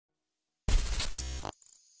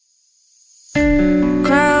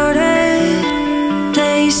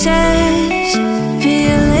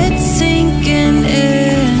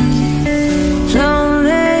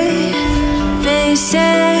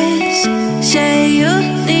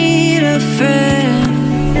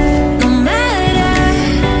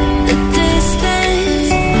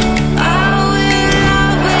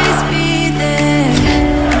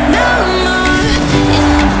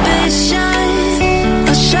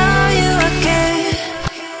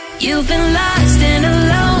You've been lost and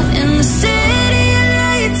alone in the city of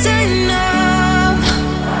lights, I know.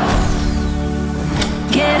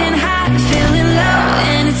 Getting high, feeling low,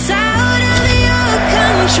 and it's out of your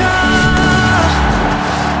control.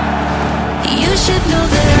 You should know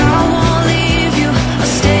that I won't leave you. I'll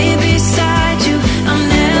stay beside you. I'm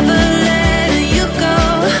never letting you go.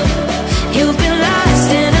 You've been lost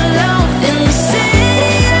and alone in the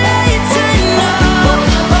city of lights, I know.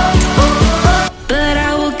 But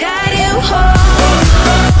I will guide you home.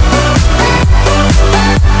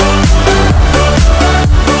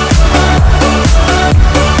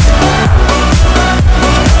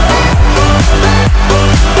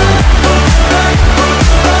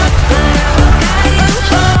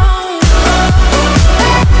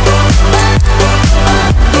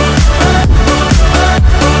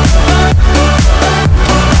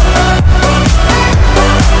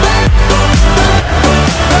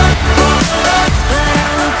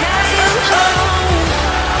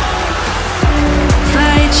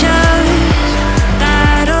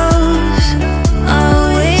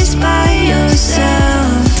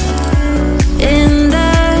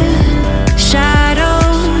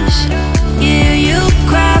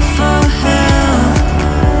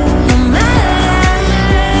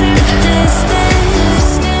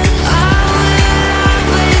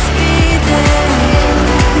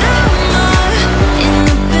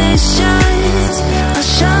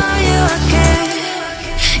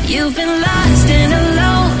 You've been lost and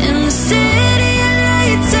alone in the city of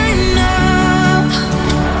lights, I know.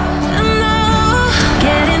 I know.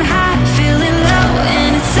 Getting high, feeling low,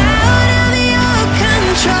 and it's out of your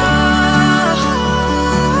control.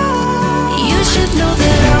 You should know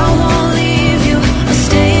that I won't leave you. I'll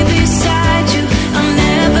stay beside you. I'm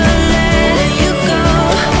never letting you go.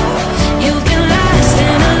 You've been lost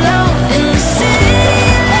and alone in the city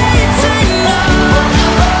of lights, I know.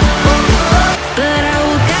 But I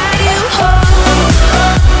will guide you home.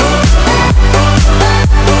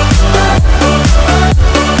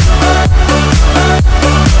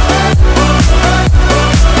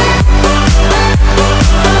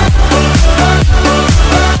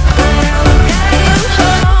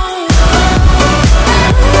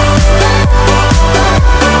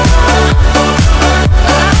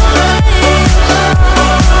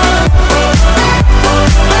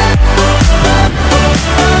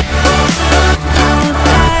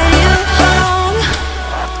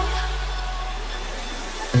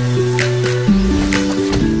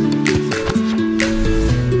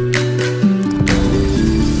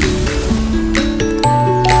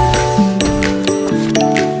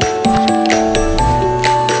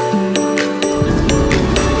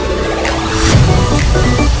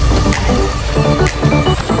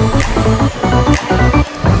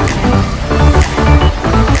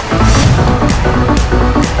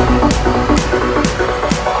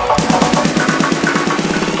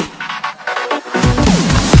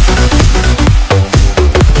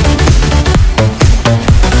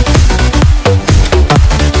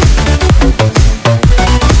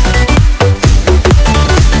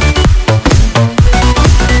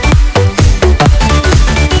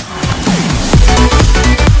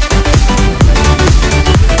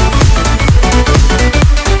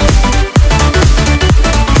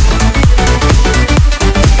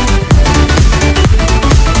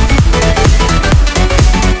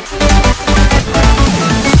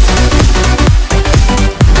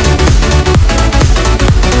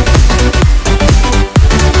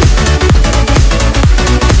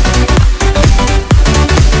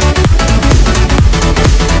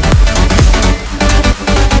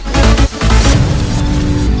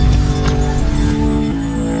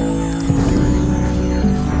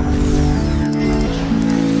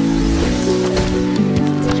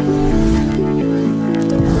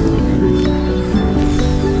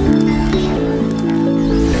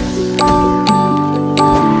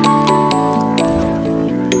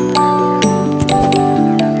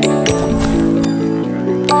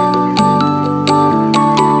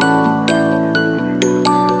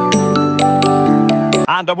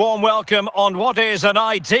 And a warm welcome on what is an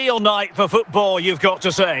ideal night for football, you've got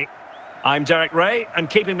to say. I'm Derek Ray, and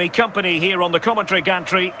keeping me company here on the commentary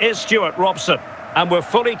gantry is Stuart Robson. And we're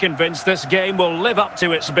fully convinced this game will live up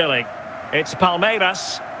to its billing. It's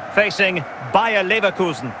Palmeiras facing Bayer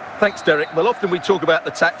Leverkusen. Thanks, Derek. Well, often we talk about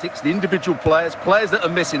the tactics, the individual players that are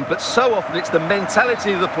missing, but so often it's the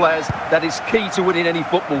mentality of the players that is key to winning any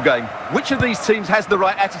football game. Which of these teams has the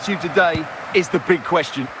right attitude today is the big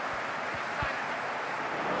question.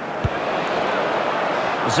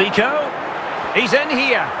 Zico, he's in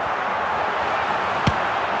here.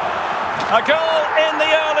 A goal in the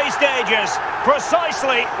early stages.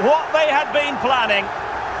 Precisely what they had been planning.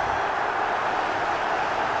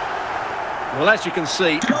 Well, as you can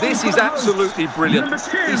see, this is absolutely brilliant.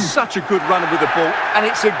 He's such a good runner with the ball, and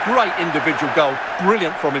it's a great individual goal.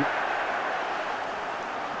 Brilliant from him.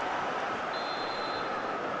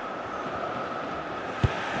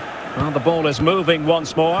 Well, the ball is moving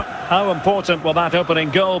once more. How important will that opening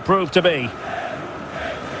goal prove to be?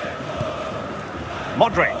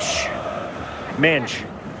 Modric. Minge.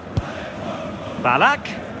 Ballack.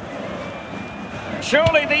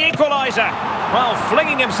 Surely the equaliser. Well,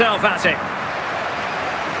 flinging himself at it.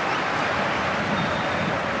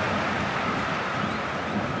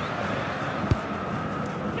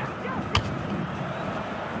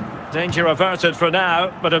 Danger averted for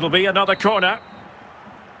now, but it'll be another corner.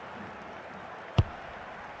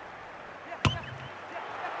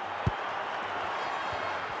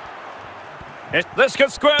 This could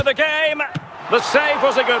square the game. The save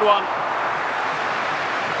was a good one.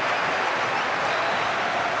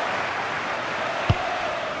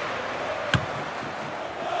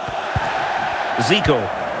 Zico.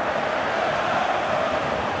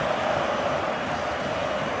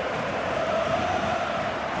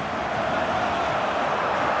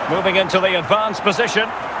 Moving into the advanced position.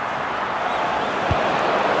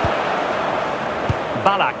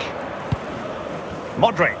 Ballack.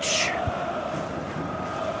 Modric.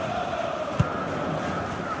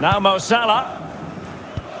 Now Mo Salah.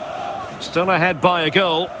 Still ahead by a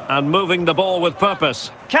goal and moving the ball with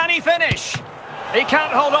purpose. Can he finish? He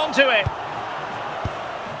can't hold on to it.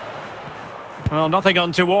 Well, nothing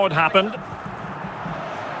untoward happened.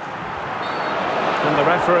 And the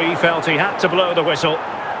referee felt he had to blow the whistle.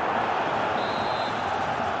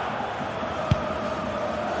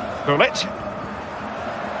 Bullet.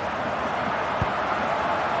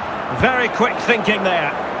 Very quick thinking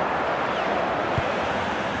there.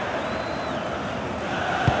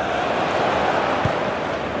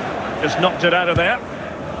 Just knocked it out of there.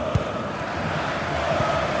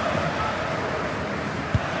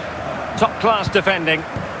 Top-class defending.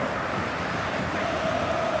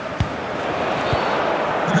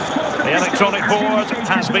 The electronic board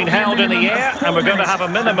has been held in the air, and we're going to have a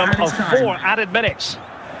minimum of 4 added minutes.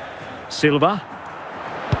 Silva.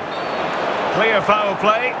 Clear foul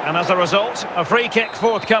play, and as a result, a free kick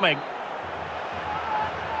forthcoming.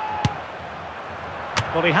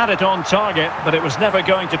 Well, he had it on target, but it was never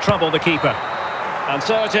going to trouble the keeper. And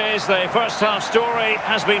so it is, the first half story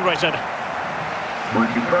has been written.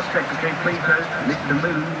 Once you cross-check the gameplay post, Mr.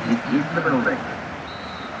 Moon is in the building.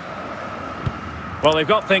 Well, they've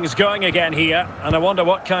got things going again here, and I wonder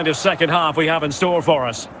what kind of second half we have in store for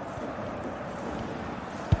us.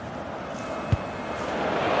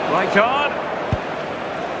 Right card.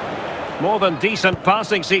 More than decent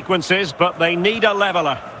passing sequences, but they need a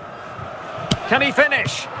leveller. Can he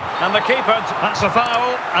finish? And the keeper, that's a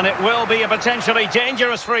foul, and it will be a potentially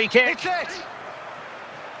dangerous free kick. It's it!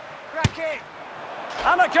 Crack it!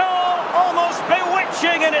 And a goal, almost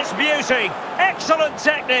bewitching in its beauty. Excellent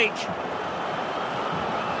technique.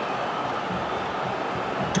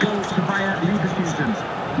 Goals to Bayer Leverkusen.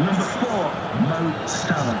 Number 4, Mo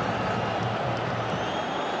Salah.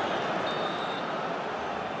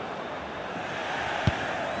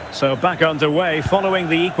 So back underway following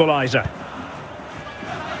the equaliser.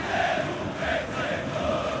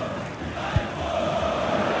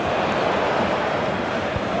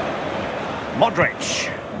 Modric.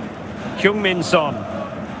 Heung-min Son.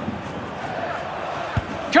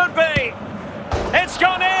 Could be. It's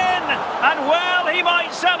gone in. And well, he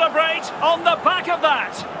might celebrate on the back of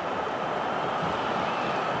that.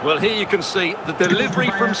 Well, here you can see the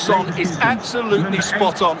delivery from Son is absolutely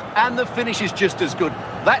spot on, and the finish is just as good.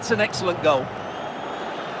 That's an excellent goal.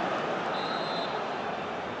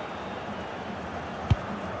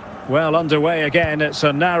 Well, underway again. It's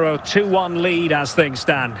a narrow 2-1 lead as things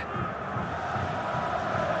stand.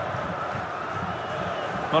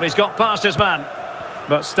 Well, he's got past his man,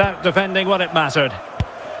 but stout defending when it mattered.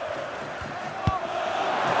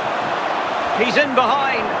 He's in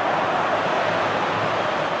behind.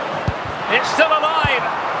 It's still alive.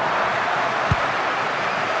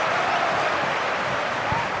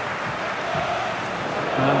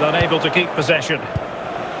 And unable to keep possession.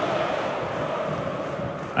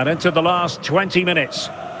 And into the last 20 minutes.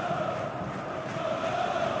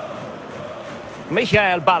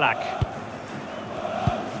 Michael Ballack.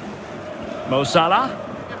 Mo Salah.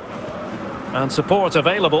 And support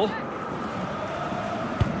available.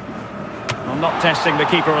 I'm not testing the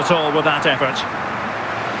keeper at all with that effort.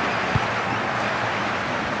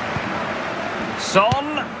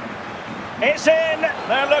 Son. It's in.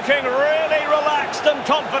 They're looking really relaxed and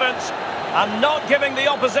confident and not giving the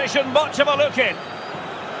opposition much of a look in.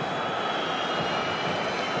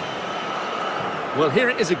 Well, here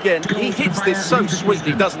it is again. He hits this so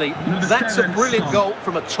sweetly, doesn't he? That's a brilliant goal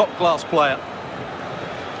from a top-class player.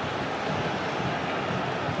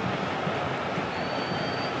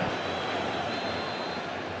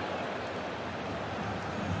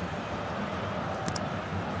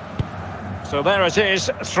 So there it is,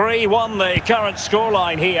 3-1 the current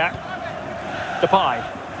scoreline here. Depay.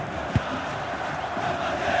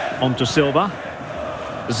 On to Silva.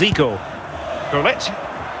 Zico. Gullit.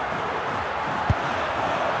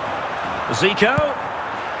 Zico.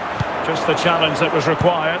 Just the challenge that was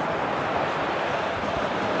required.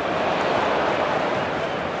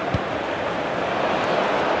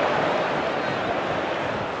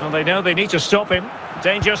 Well, they know they need to stop him.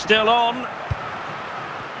 Danger still on.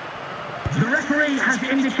 The referee has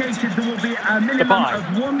indicated there will be a minimum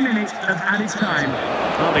of 1 minute of added time.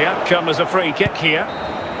 Well, the outcome is a free kick here.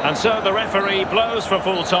 And so the referee blows for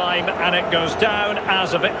full time and it goes down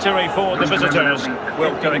as a victory for the visitors.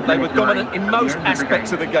 Well, Derek, they were dominant in most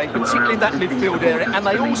aspects of the game, particularly in that midfield area, and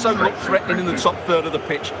they also looked threatening in the top third of the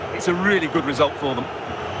pitch. It's a really good result for them.